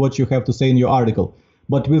about what you have to say in your article.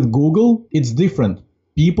 But with Google, it's different.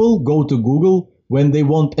 People go to Google when they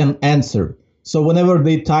want an answer. So whenever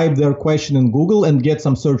they type their question in Google and get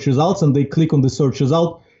some search results and they click on the search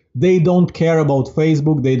result, they don't care about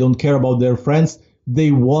Facebook. They don't care about their friends.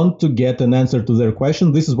 They want to get an answer to their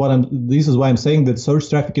question. This is why I'm saying that search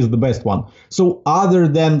traffic is the best one. So other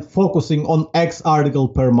than focusing on X article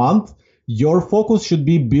per month, your focus should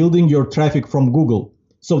be building your traffic from Google.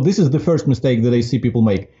 So this is the first mistake that I see people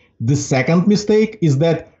make. The second mistake is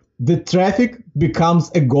that the traffic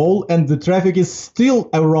becomes a goal, and the traffic is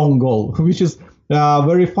still a wrong goal, which is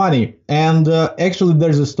very funny. And actually,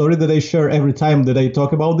 there's a story that I share every time that I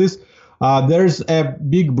talk about this. There's a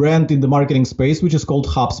big brand in the marketing space which is called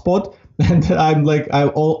HubSpot, and I'm like, I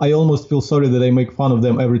almost feel sorry that I make fun of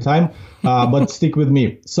them every time, but stick with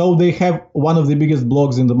me. So they have one of the biggest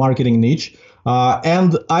blogs in the marketing niche,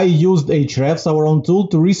 and I used Ahrefs, our own tool,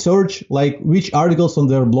 to research like which articles on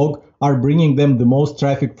their blog are bringing them the most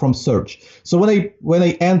traffic from search. So when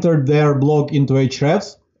I entered their blog into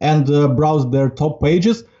Ahrefs and browsed their top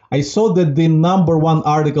pages, I saw that the number one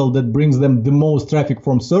article that brings them the most traffic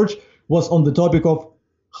from search was on the topic of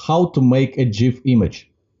how to make a GIF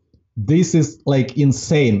image. This is like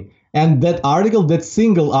insane. And that article, that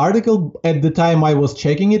single article, at the time I was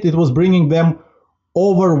checking it, it was bringing them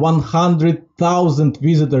over 100,000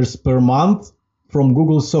 visitors per month from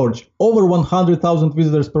Google search. Over 100,000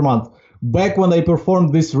 visitors per month. Back when I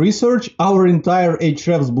performed this research, our entire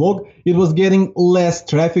Ahrefs blog, it was getting less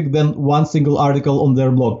traffic than one single article on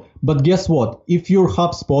their blog. But guess what? If you're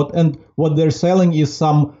HubSpot and what they're selling is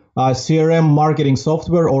some CRM marketing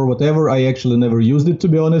software or whatever, I actually never used it, to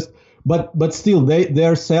be honest, but still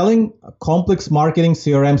they're selling complex marketing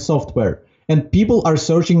CRM software, and people are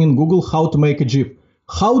searching in Google how to make a GIF.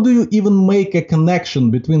 How do you even make a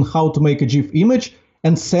connection between how to make a GIF image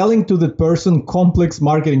and selling to that person complex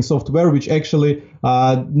marketing software, which actually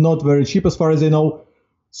not very cheap as far as I know?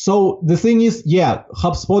 So the thing is, yeah,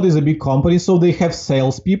 HubSpot is a big company, so they have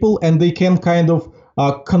salespeople and they can kind of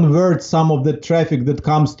convert some of the traffic that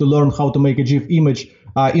comes to learn how to make a GIF image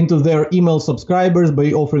into their email subscribers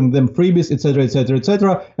by offering them freebies, etc., etc.,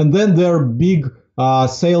 etc. And then their big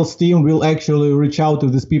sales team will actually reach out to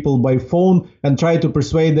these people by phone and try to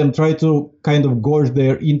persuade them, try to kind of gauge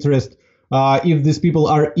their interest. If these people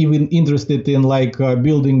are even interested in like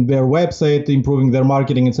building their website, improving their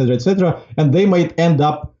marketing, etc., etc., and they might end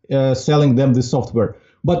up selling them the software.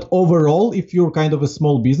 But overall, if you're kind of a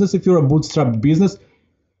small business, if you're a bootstrapped business,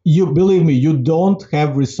 you believe me, you don't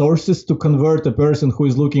have resources to convert a person who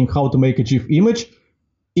is looking how to make a GIF image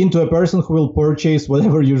into a person who will purchase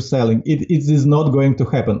whatever you're selling. It is not going to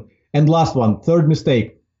happen. And last one, third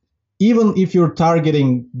mistake. Even if you're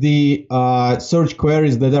targeting the search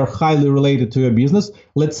queries that are highly related to your business,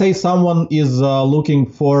 let's say someone is looking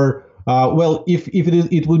for, if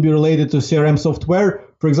it would be related to CRM software,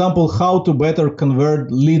 for example, how to better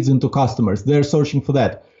convert leads into customers. They're searching for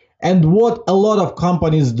that. And what a lot of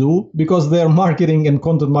companies do, because their marketing and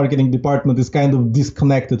content marketing department is kind of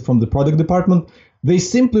disconnected from the product department, they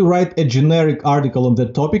simply write a generic article on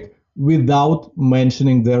that topic without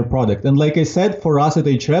mentioning their product. And like I said, for us at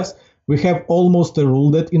Ahrefs, we have almost a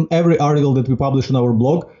rule that in every article that we publish on our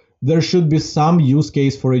blog, there should be some use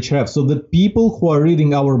case for Ahrefs, so that people who are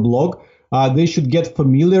reading our blog, they should get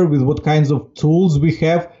familiar with what kinds of tools we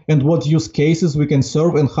have and what use cases we can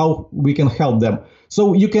serve and how we can help them.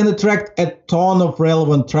 So you can attract a ton of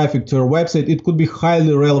relevant traffic to your website. It could be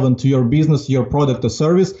highly relevant to your business, your product or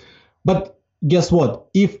service. But guess what?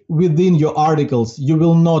 If within your articles you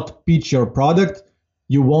will not pitch your product,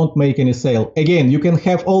 you won't make any sale. Again, you can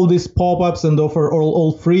have all these pop-ups and offer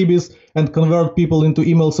all freebies and convert people into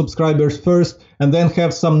email subscribers first, and then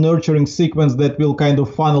have some nurturing sequence that will kind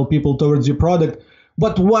of funnel people towards your product.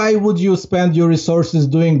 But why would you spend your resources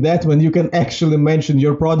doing that when you can actually mention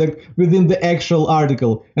your product within the actual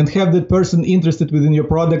article and have that person interested within your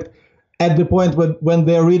product at the point when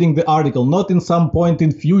they're reading the article, not in some point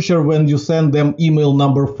in future when you send them email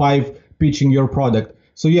number 5 pitching your product?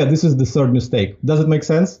 So yeah, this is the third mistake. Does it make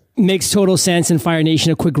sense? Makes total sense. And Fire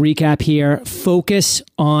Nation, a quick recap here. Focus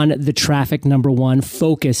on the traffic, number one.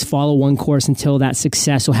 Focus. Follow one course until that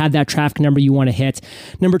success. So have that traffic number you want to hit.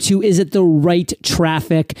 Number 2, is it the right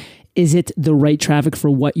traffic? Is it the right traffic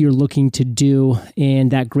for what you're looking to do?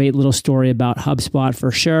 And that great little story about HubSpot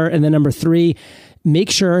for sure. And then number 3,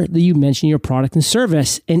 make sure that you mention your product and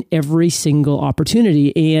service in every single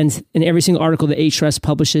opportunity. And in every single article that Ahrefs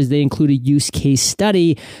publishes, they include a use case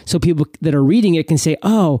study. So people that are reading it can say,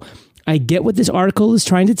 oh, I get what this article is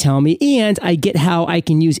trying to tell me, and I get how I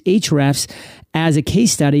can use Ahrefs as a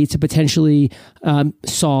case study to potentially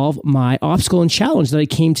solve my obstacle and challenge that I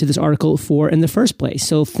came to this article for in the first place.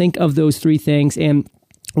 So think of those 3 things. And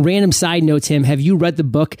random side note, Tim, have you read the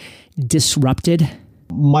book Disrupted?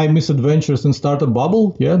 My misadventures in startup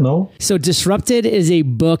bubble? Yeah, no. So Disrupted is a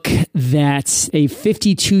book that a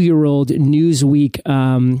 52-year-old Newsweek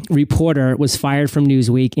reporter was fired from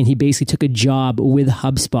Newsweek, and he basically took a job with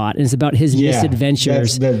HubSpot. And it's about his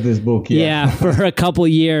misadventures. That's this book, for a couple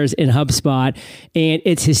years in HubSpot. And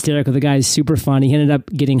it's hysterical. The guy's super funny. He ended up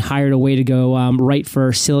getting hired away to go write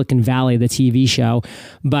for Silicon Valley, the TV show.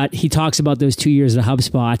 But he talks about those 2 years at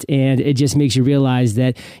HubSpot, and it just makes you realize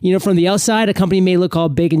that, from the outside, a company may look all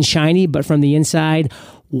big and shiny, but from the inside,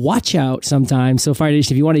 watch out sometimes. So Fire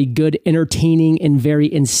Nation, if you want a good, entertaining, and very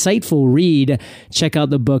insightful read, check out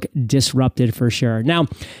the book Disrupted for sure. Now,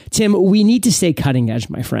 Tim, we need to stay cutting edge,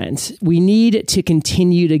 my friends. We need to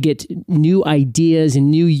continue to get new ideas and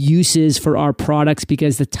new uses for our products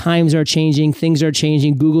because the times are changing, things are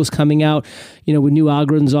changing. Google's coming out, with new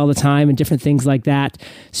algorithms all the time and different things like that.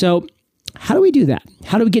 So how do we do that?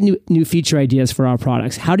 How do we get new feature ideas for our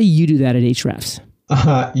products? How do you do that at Ahrefs?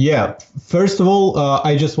 First of all,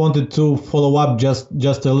 I just wanted to follow up just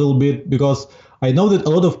a little bit because I know that a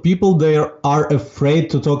lot of people there are afraid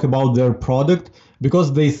to talk about their product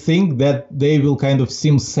because they think that they will kind of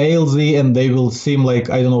seem salesy and they will seem like,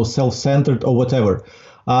 self-centered or whatever.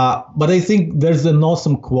 But I think there's an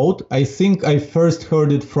awesome quote. I think I first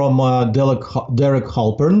heard it from Derek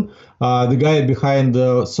Halpern, the guy behind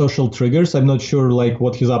Social Triggers. I'm not sure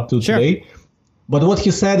what he's up to today. But what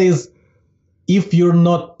he said is, if you're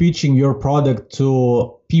not pitching your product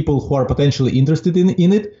to people who are potentially interested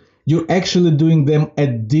in it, you're actually doing them a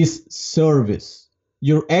disservice.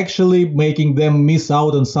 You're actually making them miss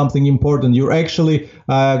out on something important. You're actually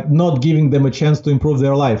not giving them a chance to improve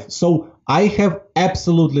their life. So I have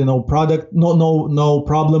absolutely no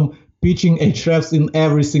problem pitching Ahrefs in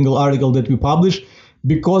every single article that we publish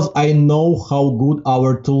because I know how good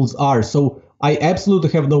our tools are. So I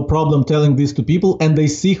absolutely have no problem telling this to people, and they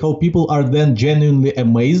see how people are then genuinely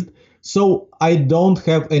amazed. So I don't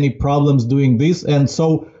have any problems doing this. And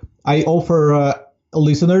so I offer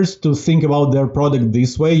listeners to think about their product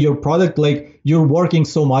this way. Your product, you're working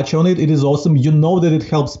so much on it. It is awesome. You know that it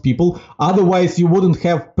helps people. Otherwise, you wouldn't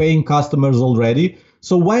have paying customers already.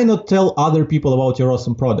 So why not tell other people about your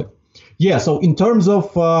awesome product? Yeah, so in terms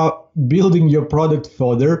of building your product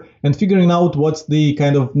further and figuring out what's the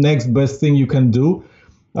kind of next best thing you can do,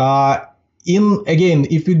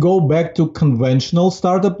 if you go back to conventional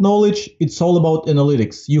startup knowledge, it's all about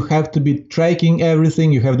analytics. You have to be tracking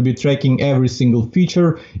everything. You have to be tracking every single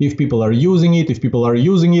feature. If people are using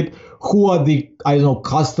it, who are the,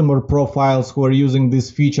 customer profiles who are using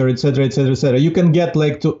this feature, etc., etc., etc. You can get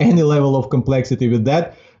to any level of complexity with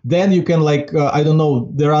that. Then you can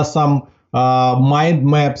there are some mind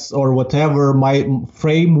maps or whatever,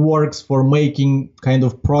 frameworks for making kind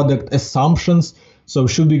of product assumptions. So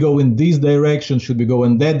should we go in this direction? Should we go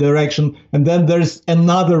in that direction? And then there's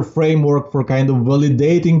another framework for kind of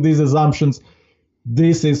validating these assumptions.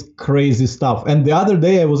 This is crazy stuff. And the other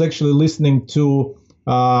day I was actually listening to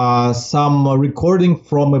some recording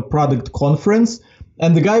from a product conference.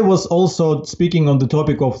 And the guy was also speaking on the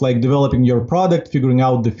topic of developing your product, figuring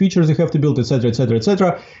out the features you have to build, etc., etc.,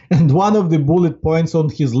 etc. And one of the bullet points on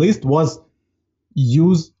his list was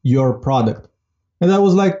use your product. And I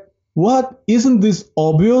was like, what? Isn't this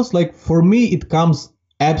obvious? For me, it comes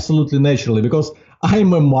absolutely naturally because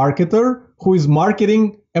I'm a marketer who is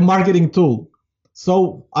marketing a marketing tool.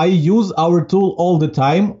 So I use our tool all the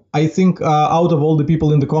time. I think out of all the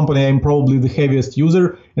people in the company, I'm probably the heaviest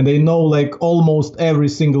user, and I know almost every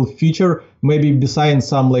single feature, maybe besides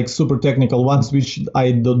some super technical ones, which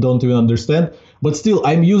I don't even understand. But still,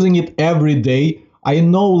 I'm using it every day. I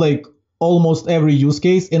know almost every use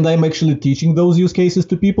case, and I'm actually teaching those use cases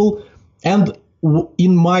to people. And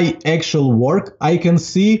in my actual work, I can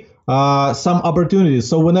see some opportunities.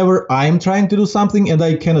 So whenever I'm trying to do something and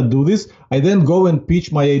I cannot do this, I then go and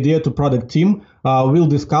pitch my idea to product team. We'll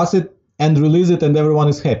discuss it and release it, and everyone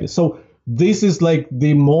is happy. So this is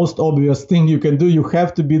the most obvious thing you can do. You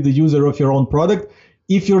have to be the user of your own product.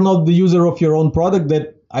 If you're not the user of your own product,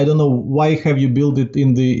 that I don't know, why have you built it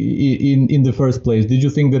in the first place? Did you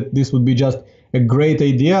think that this would be just a great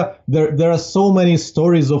idea? There are so many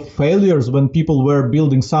stories of failures when people were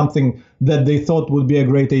building something that they thought would be a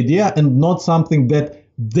great idea and not something that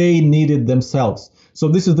they needed themselves. So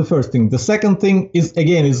this is the first thing. The second thing is,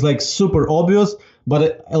 again, is super obvious,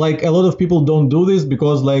 but a lot of people don't do this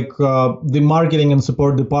because the marketing and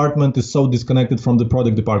support department is so disconnected from the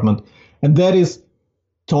product department. And that is,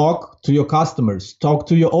 talk to your customers, talk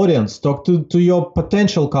to your audience, talk to your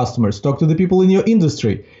potential customers, talk to the people in your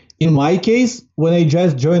industry. In my case, when I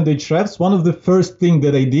just joined Ahrefs, one of the first things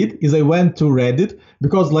that I did is I went to Reddit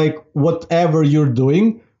because whatever you're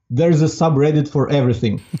doing, there's a subreddit for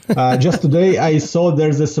everything. Just today, I saw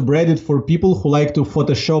there's a subreddit for people who like to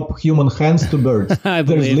Photoshop human hands to birds.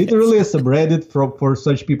 There's literally a subreddit for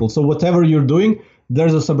such people. So whatever you're doing,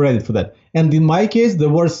 there's a subreddit for that. And in my case, there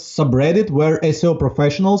was subreddit where SEO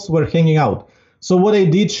professionals were hanging out. So what I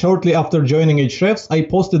did shortly after joining Ahrefs, I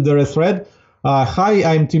posted there a thread. Hi,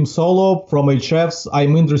 I'm Tim Soulo from Ahrefs.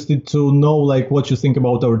 I'm interested to know what you think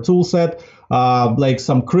about our tool set,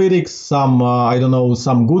 some critics,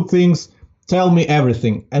 some good things. Tell me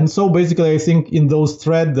everything. And so basically, I think in those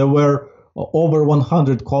threads, there were over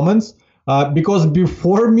 100 comments. Because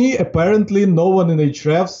before me, apparently no one in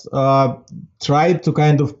Ahrefs tried to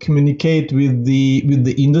kind of communicate with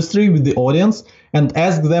the industry, with the audience, and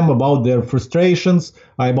ask them about their frustrations,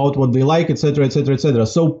 about what they like, etc., etc., etc.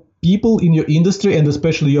 So people in your industry, and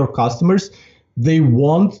especially your customers, they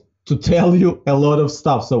want to tell you a lot of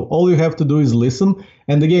stuff. So all you have to do is listen.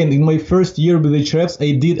 And again, in my first year with Ahrefs,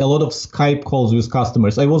 I did a lot of Skype calls with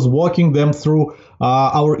customers. I was walking them through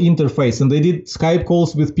our interface, and I did Skype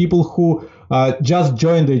calls with people who just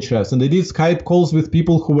joined Ahrefs, and I did Skype calls with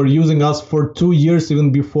people who were using us for 2 years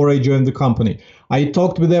even before I joined the company. I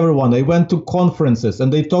talked with everyone. I went to conferences,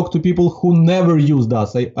 and I talked to people who never used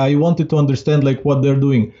us. I wanted to understand what they're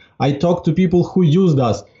doing. I talked to people who used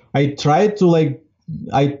us. I tried to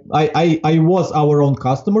I was our own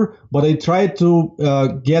customer, but I tried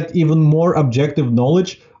to get even more objective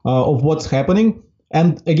knowledge of what's happening.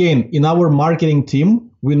 And again, in our marketing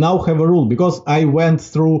team, we now have a rule, because I went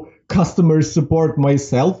through customer support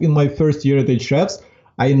myself in my first year at Ahrefs.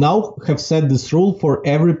 I now have set this rule for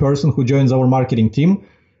every person who joins our marketing team.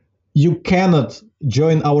 You cannot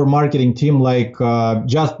join our marketing team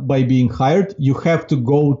just by being hired. You have to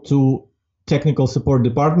go to technical support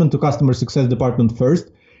department, to customer success department first,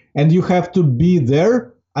 and you have to be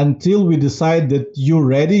there until we decide that you're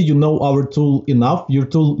ready, you know our tool enough, you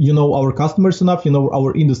know our customers enough, you know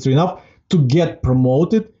our industry enough to get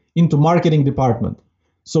promoted into marketing department.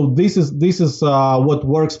 So this is what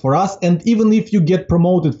works for us. And even if you get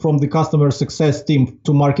promoted from the customer success team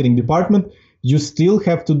to marketing department, you still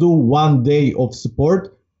have to do 1 day of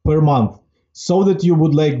support per month, so that you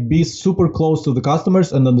would be super close to the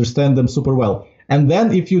customers and understand them super well. And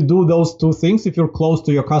then if you do those two things, if you're close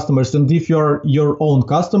to your customers and if you're your own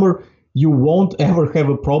customer, you won't ever have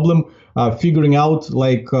a problem figuring out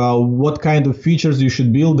what kind of features you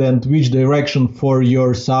should build and which direction for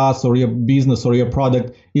your SaaS or your business or your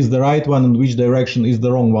product is the right one and which direction is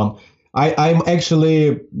the wrong one. I'm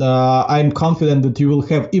confident that you will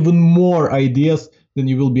have even more ideas than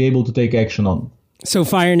you will be able to take action on. So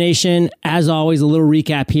Fire Nation, as always, a little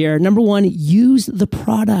recap here. Number one, use the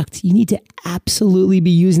product. You need to absolutely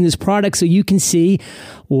be using this product so you can see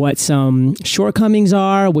what some shortcomings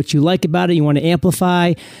are, what you like about it, you want to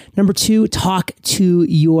amplify. Number two, talk to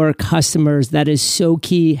your customers. That is so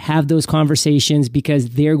key. Have those conversations, because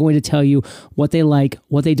they're going to tell you what they like,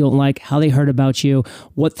 what they don't like, how they heard about you,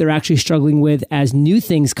 what they're actually struggling with as new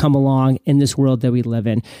things come along in this world that we live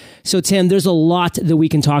in. So Tim, there's a lot that we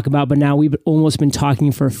can talk about, but now we've almost been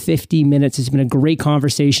talking for 50 minutes. It's been a great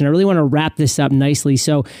conversation. I really want to wrap this up nicely.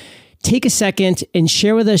 So take a second and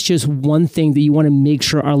share with us just one thing that you want to make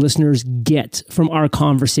sure our listeners get from our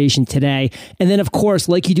conversation today. And then, of course,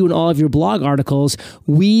 like you do in all of your blog articles,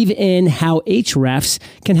 weave in how Ahrefs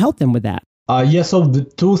can help them with that. So the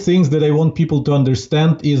two things that I want people to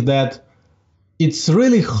understand is that it's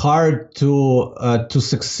really hard to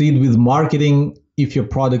succeed with marketing if your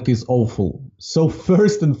product is awful. So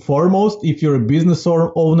first and foremost, if you're a business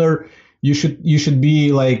owner, you should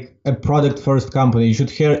be a product first company. You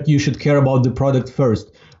should care about the product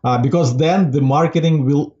first, because then the marketing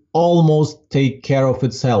will almost take care of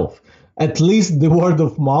itself. At least the word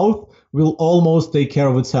of mouth will almost take care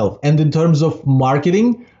of itself. And in terms of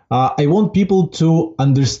marketing, I want people to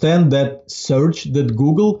understand that search, that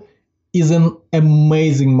Google is an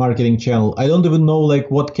amazing marketing channel. I don't even know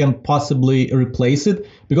what can possibly replace it,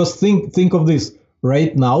 because think of this.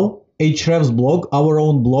 Right now, Ahrefs blog, our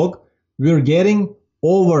own blog, we're getting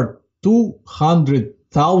over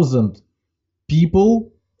 200,000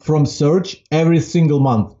 people from search every single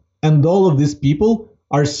month. And all of these people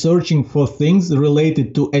are searching for things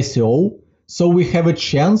related to SEO. So we have a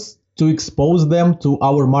chance to expose them to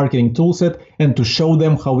our marketing toolset and to show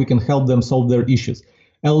them how we can help them solve their issues.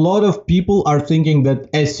 A lot of people are thinking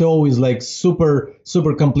that SEO is super,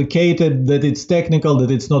 super complicated, that it's technical,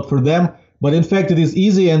 that it's not for them. But in fact, it is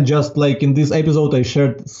easy. And just like in this episode, I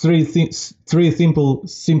shared three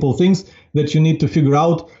simple things that you need to figure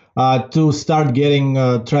out to start getting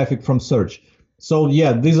traffic from search. So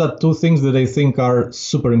yeah, these are two things that I think are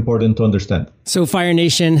super important to understand. So Fire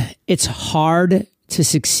Nation, it's hard to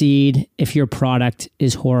succeed if your product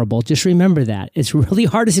is horrible. Just remember that. It's really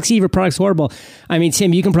hard to succeed if your product's horrible. I mean,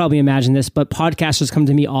 Tim, you can probably imagine this, but podcasters come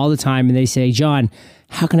to me all the time and they say, John,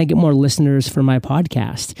 how can I get more listeners for my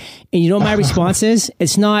podcast? And you know what my response is?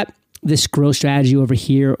 It's not this growth strategy over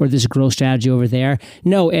here or this growth strategy over there.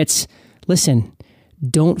 No, it's, listen,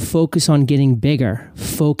 don't focus on getting bigger.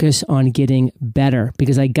 Focus on getting better.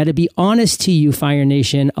 Because I got to be honest to you, Fire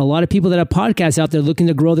Nation, a lot of people that have podcasts out there looking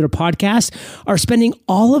to grow their podcast are spending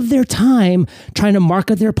all of their time trying to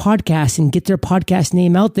market their podcast and get their podcast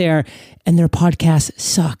name out there, and their podcast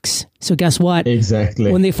sucks. So guess what?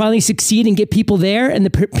 Exactly. When they finally succeed and get people there and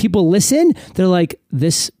the people listen, they're like,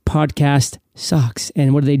 this podcast sucks.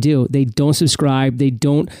 And what do? They don't subscribe. They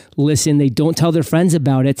don't listen. They don't tell their friends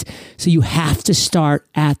about it. So you have to start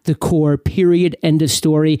at the core, period, end of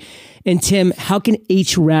story. And Tim, how can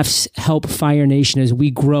Ahrefs help Fire Nation as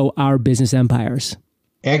we grow our business empires?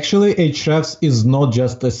 Actually, Ahrefs is not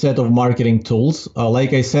just a set of marketing tools.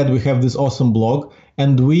 Like I said, we have this awesome blog,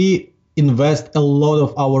 and we invest a lot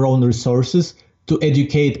of our own resources to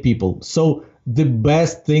educate people. So the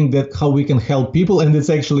best thing that how we can help people, and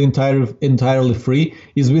it's actually entirely free,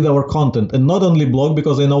 is with our content. And not only blog,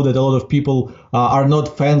 because I know that a lot of people are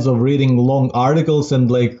not fans of reading long articles,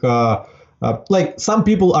 and like some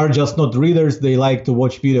people are just not readers. They like to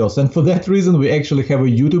watch videos. And for that reason, we actually have a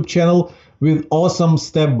YouTube channel with awesome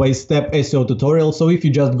step-by-step SEO tutorials. So if you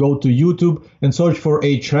just go to YouTube and search for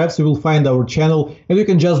Ahrefs, you will find our channel, and you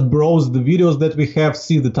can just browse the videos that we have,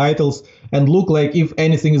 see the titles, and look like if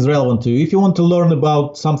anything is relevant to you. If you want to learn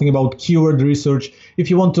about something about keyword research, if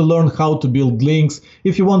you want to learn how to build links,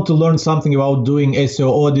 if you want to learn something about doing SEO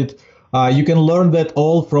audit, you can learn that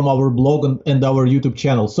all from our blog and our YouTube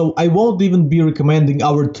channel. So I won't even be recommending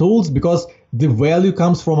our tools, because the value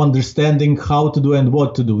comes from understanding how to do and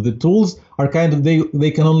what to do. The tools are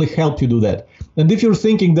they can only help you do that. And if you're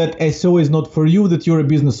thinking that SEO is not for you, that you're a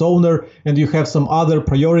business owner and you have some other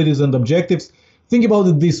priorities and objectives, think about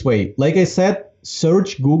it this way. Like I said,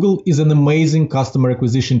 search Google is an amazing customer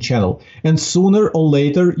acquisition channel. And sooner or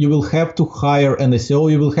later, you will have to hire an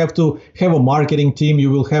SEO. You will have to have a marketing team. You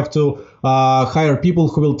will have to hire people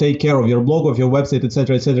who will take care of your blog, of your website,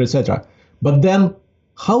 etc., etc., etc. But then,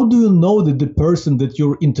 how do you know that the person that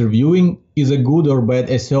you're interviewing is a good or bad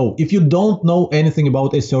SEO if you don't know anything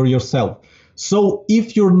about SEO yourself? So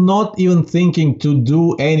if you're not even thinking to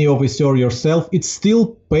do any of SEO yourself, it still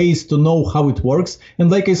pays to know how it works.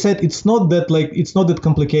 And like I said, it's not that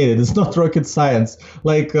complicated. It's not rocket science.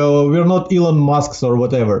 We're not Elon Musks or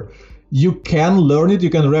whatever. You can learn it, you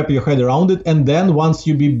can wrap your head around it, and then once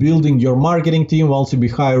you be building your marketing team, once you be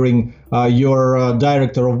hiring your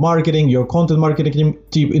director of marketing, your content marketing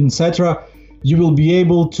team, etc., you will be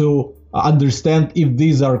able to understand if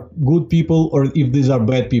these are good people or if these are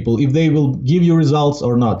bad people, if they will give you results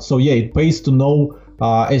or not. So yeah, it pays to know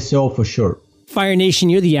SEO for sure. Fire Nation,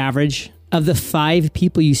 you're the average of the 5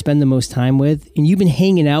 people you spend the most time with, and you've been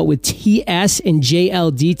hanging out with TS and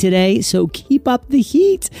JLD today, so keep up the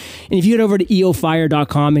heat. And if you head over to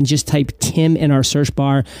eofire.com and just type Tim in our search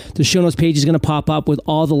bar, the show notes page is going to pop up with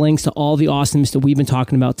all the links to all the awesomeness that we've been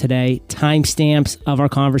talking about today, timestamps of our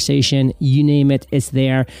conversation, you name it, it's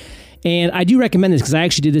there. And I do recommend this because I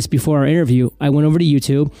actually did this before our interview. I went over to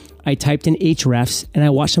YouTube, I typed in Ahrefs, and I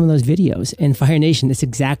watched some of those videos. And Fire Nation, that's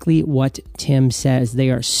exactly what Tim says. They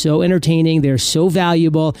are so entertaining, they're so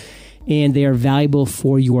valuable, and they are valuable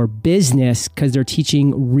for your business because they're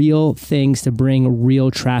teaching real things to bring real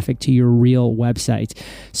traffic to your real website.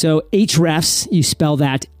 So Ahrefs, you spell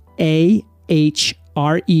that Ahrefs.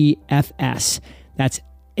 That's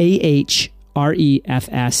Ahrefs.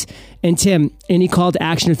 And Tim, any call to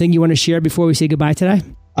action or thing you want to share before we say goodbye today?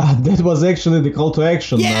 That was actually the call to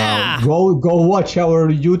action. Yeah! Go watch our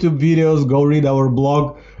YouTube videos, go read our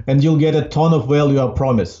blog, and you'll get a ton of value, I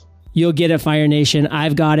promise. You'll get it, Fire Nation.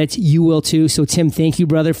 I've got it. You will too. So Tim, thank you,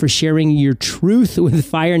 brother, for sharing your truth with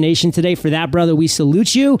Fire Nation today. For that, brother, we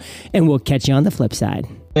salute you, and we'll catch you on the flip side.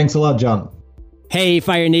 Thanks a lot, John. Hey,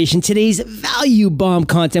 Fire Nation. Today's value bomb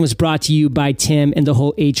content was brought to you by Tim and the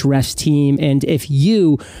whole Ahrefs team. And if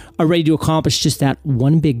you are ready to accomplish just that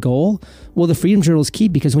one big goal, well, the Freedom Journal is key,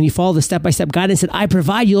 because when you follow the step-by-step guidance that I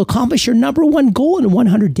provide, you'll accomplish your number one goal in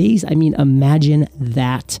 100 days. I mean, imagine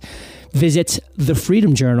that. Visit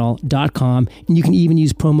thefreedomjournal.com, and you can even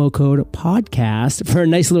use promo code podcast for a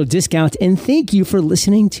nice little discount. And thank you for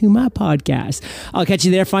listening to my podcast. I'll catch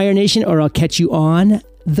you there, Fire Nation, or I'll catch you on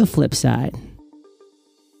the flip side.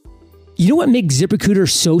 You know what makes ZipRecruiter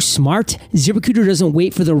so smart? ZipRecruiter doesn't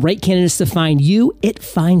wait for the right candidates to find you. It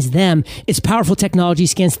finds them. Its powerful technology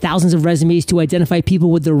scans thousands of resumes to identify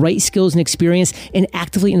people with the right skills and experience and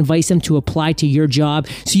actively invites them to apply to your job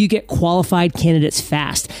so you get qualified candidates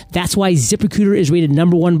fast. That's why ZipRecruiter is rated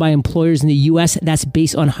 #1 by employers in the US. That's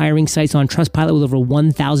based on hiring sites on Trustpilot with over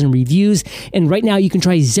 1,000 reviews. And right now you can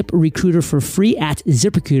try ZipRecruiter for free at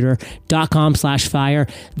ZipRecruiter.com/fire.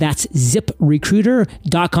 That's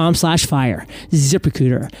ZipRecruiter.com/fire.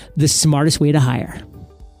 ZipRecruiter, the smartest way to hire.